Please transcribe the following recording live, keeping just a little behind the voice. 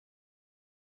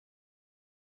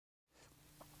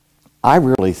I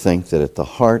really think that at the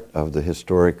heart of the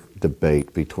historic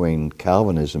debate between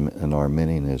Calvinism and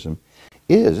Arminianism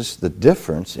is the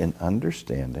difference in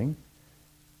understanding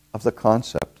of the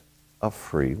concept of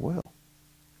free will.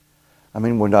 I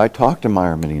mean, when I talk to my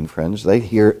Arminian friends, they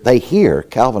hear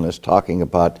Calvinists talking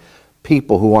about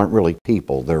people who aren't really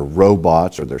people. They're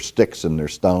robots, or they're sticks and they're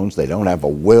stones. They don't have a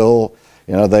will.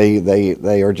 You know,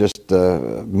 they are just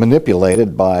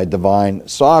manipulated by divine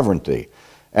sovereignty.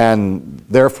 And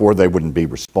therefore, they wouldn't be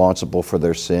responsible for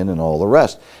their sin and all the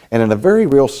rest. And in a very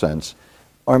real sense,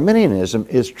 Arminianism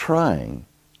is trying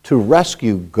to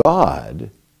rescue God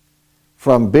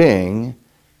from being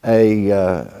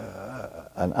an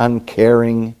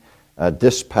uncaring,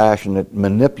 dispassionate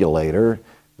manipulator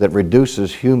that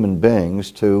reduces human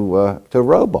beings to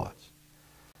robots.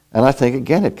 And I think,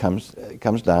 again, it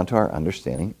comes down to our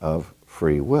understanding of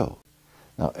free will.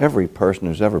 Now, every person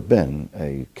who's ever been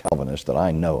a Calvinist that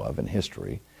I know of in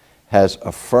history has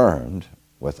affirmed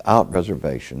without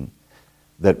reservation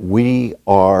that we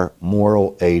are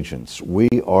moral agents. We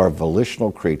are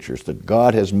volitional creatures, that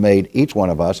God has made each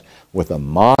one of us with a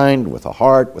mind, with a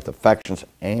heart, with affections,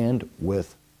 and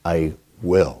with a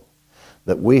will.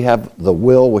 That we have the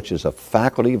will, which is a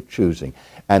faculty of choosing.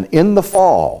 And in the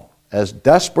fall, as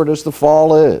desperate as the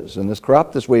fall is, and as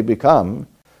corrupt as we become,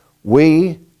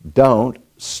 we don't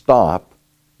stop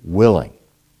willing.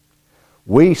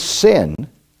 We sin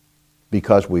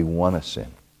because we want to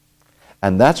sin.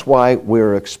 And that's why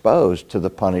we're exposed to the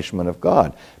punishment of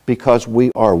God, because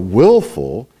we are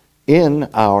willful in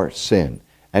our sin,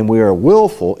 and we are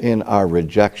willful in our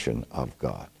rejection of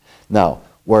God. Now,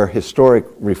 where historic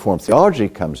Reformed theology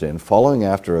comes in, following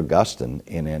after Augustine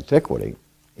in antiquity,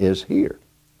 is here.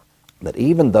 That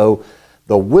even though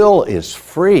the will is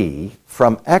free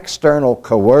from external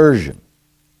coercion,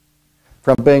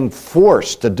 from being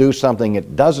forced to do something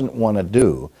it doesn't want to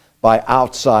do by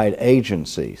outside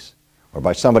agencies, or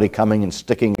by somebody coming and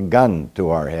sticking a gun to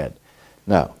our head.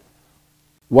 Now,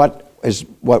 what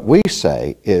we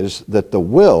say is that the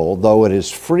will, though it is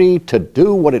free to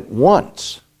do what it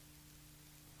wants,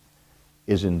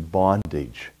 is in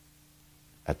bondage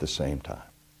at the same time.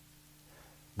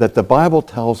 That the Bible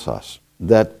tells us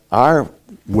that our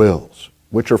wills,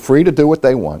 which are free to do what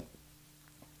they want,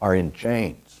 are in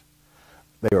chains.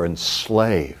 They are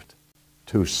enslaved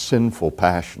to sinful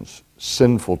passions,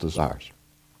 sinful desires,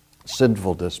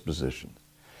 sinful dispositions.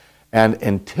 And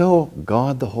until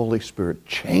God the Holy Spirit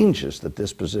changes the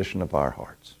disposition of our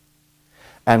hearts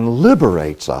and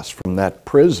liberates us from that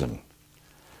prison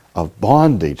of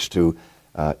bondage to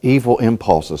evil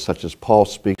impulses, such as Paul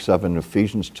speaks of in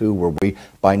Ephesians 2, where we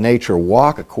by nature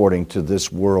walk according to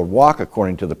this world, walk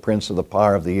according to the prince of the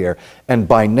power of the air, and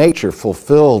by nature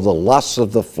fulfill the lusts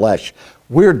of the flesh.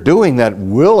 We're doing that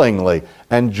willingly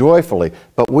and joyfully,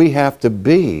 but we have to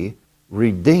be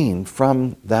redeemed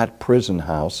from that prison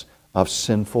house of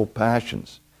sinful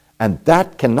passions. And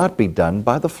that cannot be done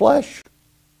by the flesh.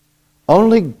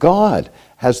 Only God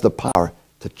has the power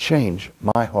to change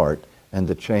my heart and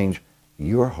to change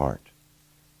your heart.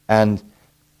 And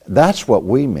that's what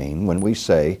we mean when we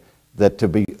say that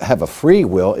to have a free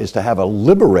will is to have a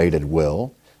liberated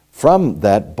will from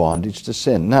that bondage to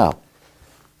sin. Now,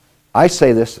 I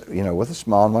say this, with a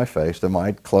smile on my face to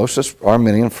my closest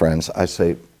Arminian friends. I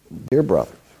say, dear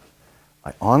brothers,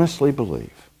 I honestly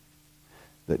believe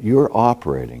that you're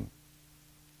operating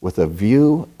with a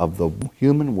view of the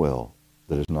human will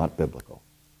that is not biblical.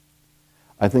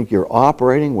 I think you're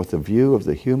operating with a view of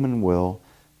the human will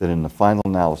that in the final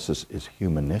analysis is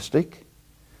humanistic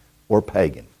or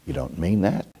pagan. You don't mean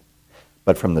that.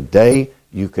 But from the day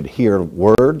you could hear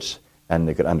words and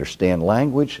you could understand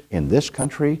language in this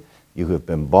country, you have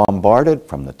been bombarded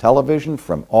from the television,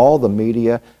 from all the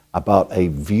media, about a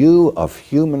view of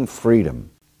human freedom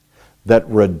that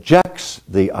rejects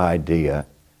the idea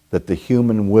that the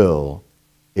human will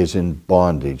is in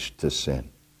bondage to sin.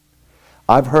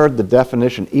 I've heard the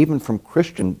definition even from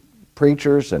Christian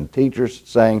preachers and teachers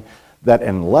saying that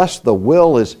unless the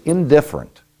will is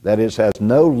indifferent, that is, has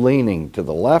no leaning to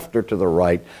the left or to the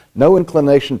right, no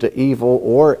inclination to evil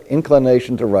or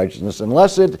inclination to righteousness,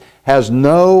 unless it has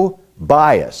no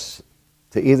bias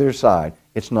to either side,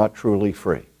 it's not truly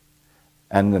free.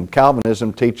 And then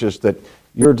Calvinism teaches that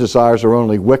your desires are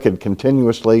only wicked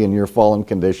continuously in your fallen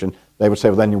condition. They would say,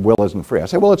 well, then your will isn't free. I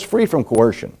say, well, it's free from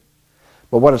coercion.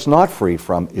 But what it's not free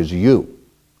from is you.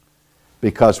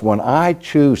 Because when I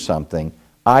choose something,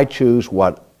 I choose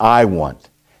what I want.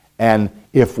 And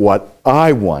if what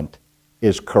I want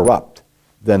is corrupt,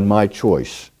 then my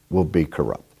choice will be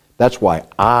corrupt. That's why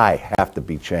I have to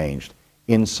be changed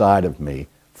inside of me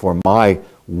for my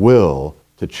will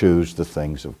to choose the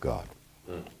things of God.